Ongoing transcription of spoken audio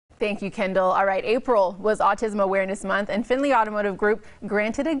Thank you, Kendall. All right, April was Autism Awareness Month, and Findlay Automotive Group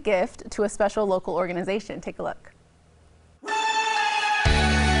granted a gift to a special local organization. Take a look.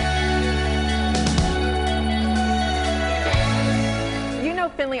 You know,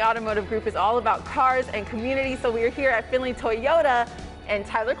 Findlay Automotive Group is all about cars and community, so we are here at Findlay Toyota, and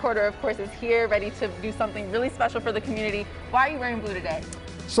Tyler Corder, of course, is here ready to do something really special for the community. Why are you wearing blue today?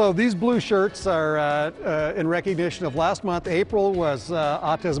 So these blue shirts are in recognition of last month. April was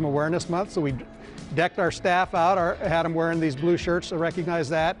Autism Awareness Month, so we decked our staff out, had them wearing these blue shirts to recognize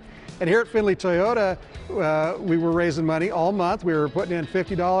that. And here at Findlay Toyota, we were raising money all month. We were putting in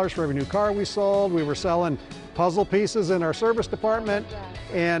 $50 for every new car we sold. We were selling puzzle pieces in our service department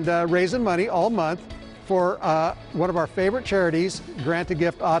and raising money all month for one of our favorite charities,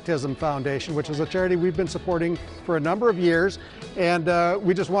 Grant-A-Gift Autism Foundation, which is a charity we've been supporting for a number of years. And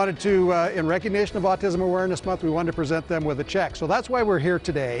we just wanted to, in recognition of Autism Awareness Month, we wanted to present them with a check. So that's why we're here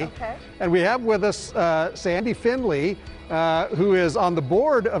today. Okay. And we have with us Sandy Findlay, who is on the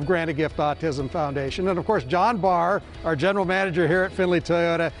board of Grant-A-Gift Autism Foundation. And of course, John Barr, our general manager here at Findlay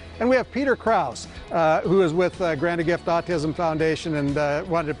Toyota. And we have Peter Kraus, who is with Grant-A-Gift Autism Foundation and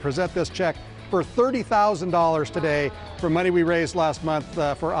wanted to present this check for $30,000 today for money we raised last month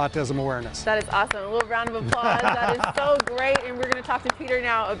for autism awareness. That is awesome. A little round of applause. That is so great. And we're going to talk to Peter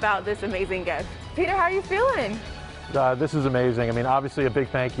now about this amazing gift. Peter, how are you feeling? This is amazing. I mean, obviously a big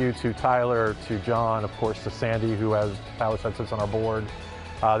thank you to Tyler, to John, of course to Sandy, who, as Tyler said, sits on our board.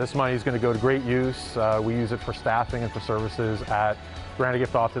 This money is going to go to great use. We use it for staffing and for services at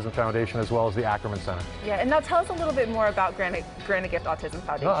Grant-A-Gift Autism Foundation, as well as the Ackerman Center. Yeah, and now tell us a little bit more about Grant-A-Gift Autism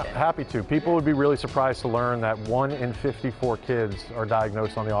Foundation. Happy to. People would be really surprised to learn that 1 in 54 kids are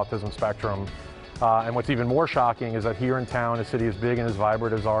diagnosed on the autism spectrum. And what's even more shocking is that here in town, a city as big and as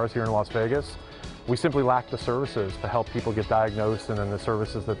vibrant as ours here in Las Vegas, we simply lack the services to help people get diagnosed and then the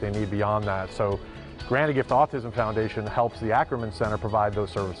services that they need beyond that. So Grant-A-Gift Autism Foundation helps the Ackerman Center provide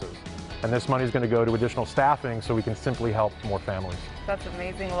those services. And this money is going to go to additional staffing so we can simply help more families. That's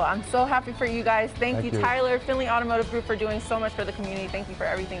amazing. Well, I'm so happy for you guys. Thank you, Tyler, Findlay Automotive Group, for doing so much for the community. Thank you for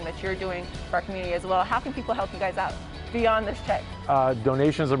everything that you're doing for our community as well. How can people help you guys out beyond this check?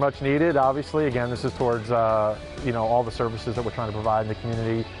 Donations are much needed, obviously. Again, this is towards you know, all the services that we're trying to provide in the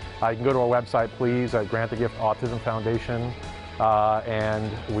community. You can go to our website, please, at Grant-A-Gift Autism Foundation.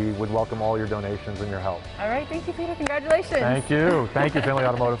 And we would welcome all your donations and your help. All right, thank you, Peter. Congratulations. Thank you. Thank you, Findlay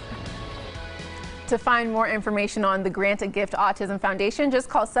Automotive. To find more information on the Grant-A-Gift Autism Foundation, just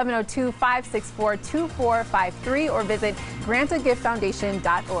call 702-564-2453 or visit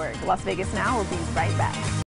grantagiftfoundation.org. Las Vegas Now will be right back.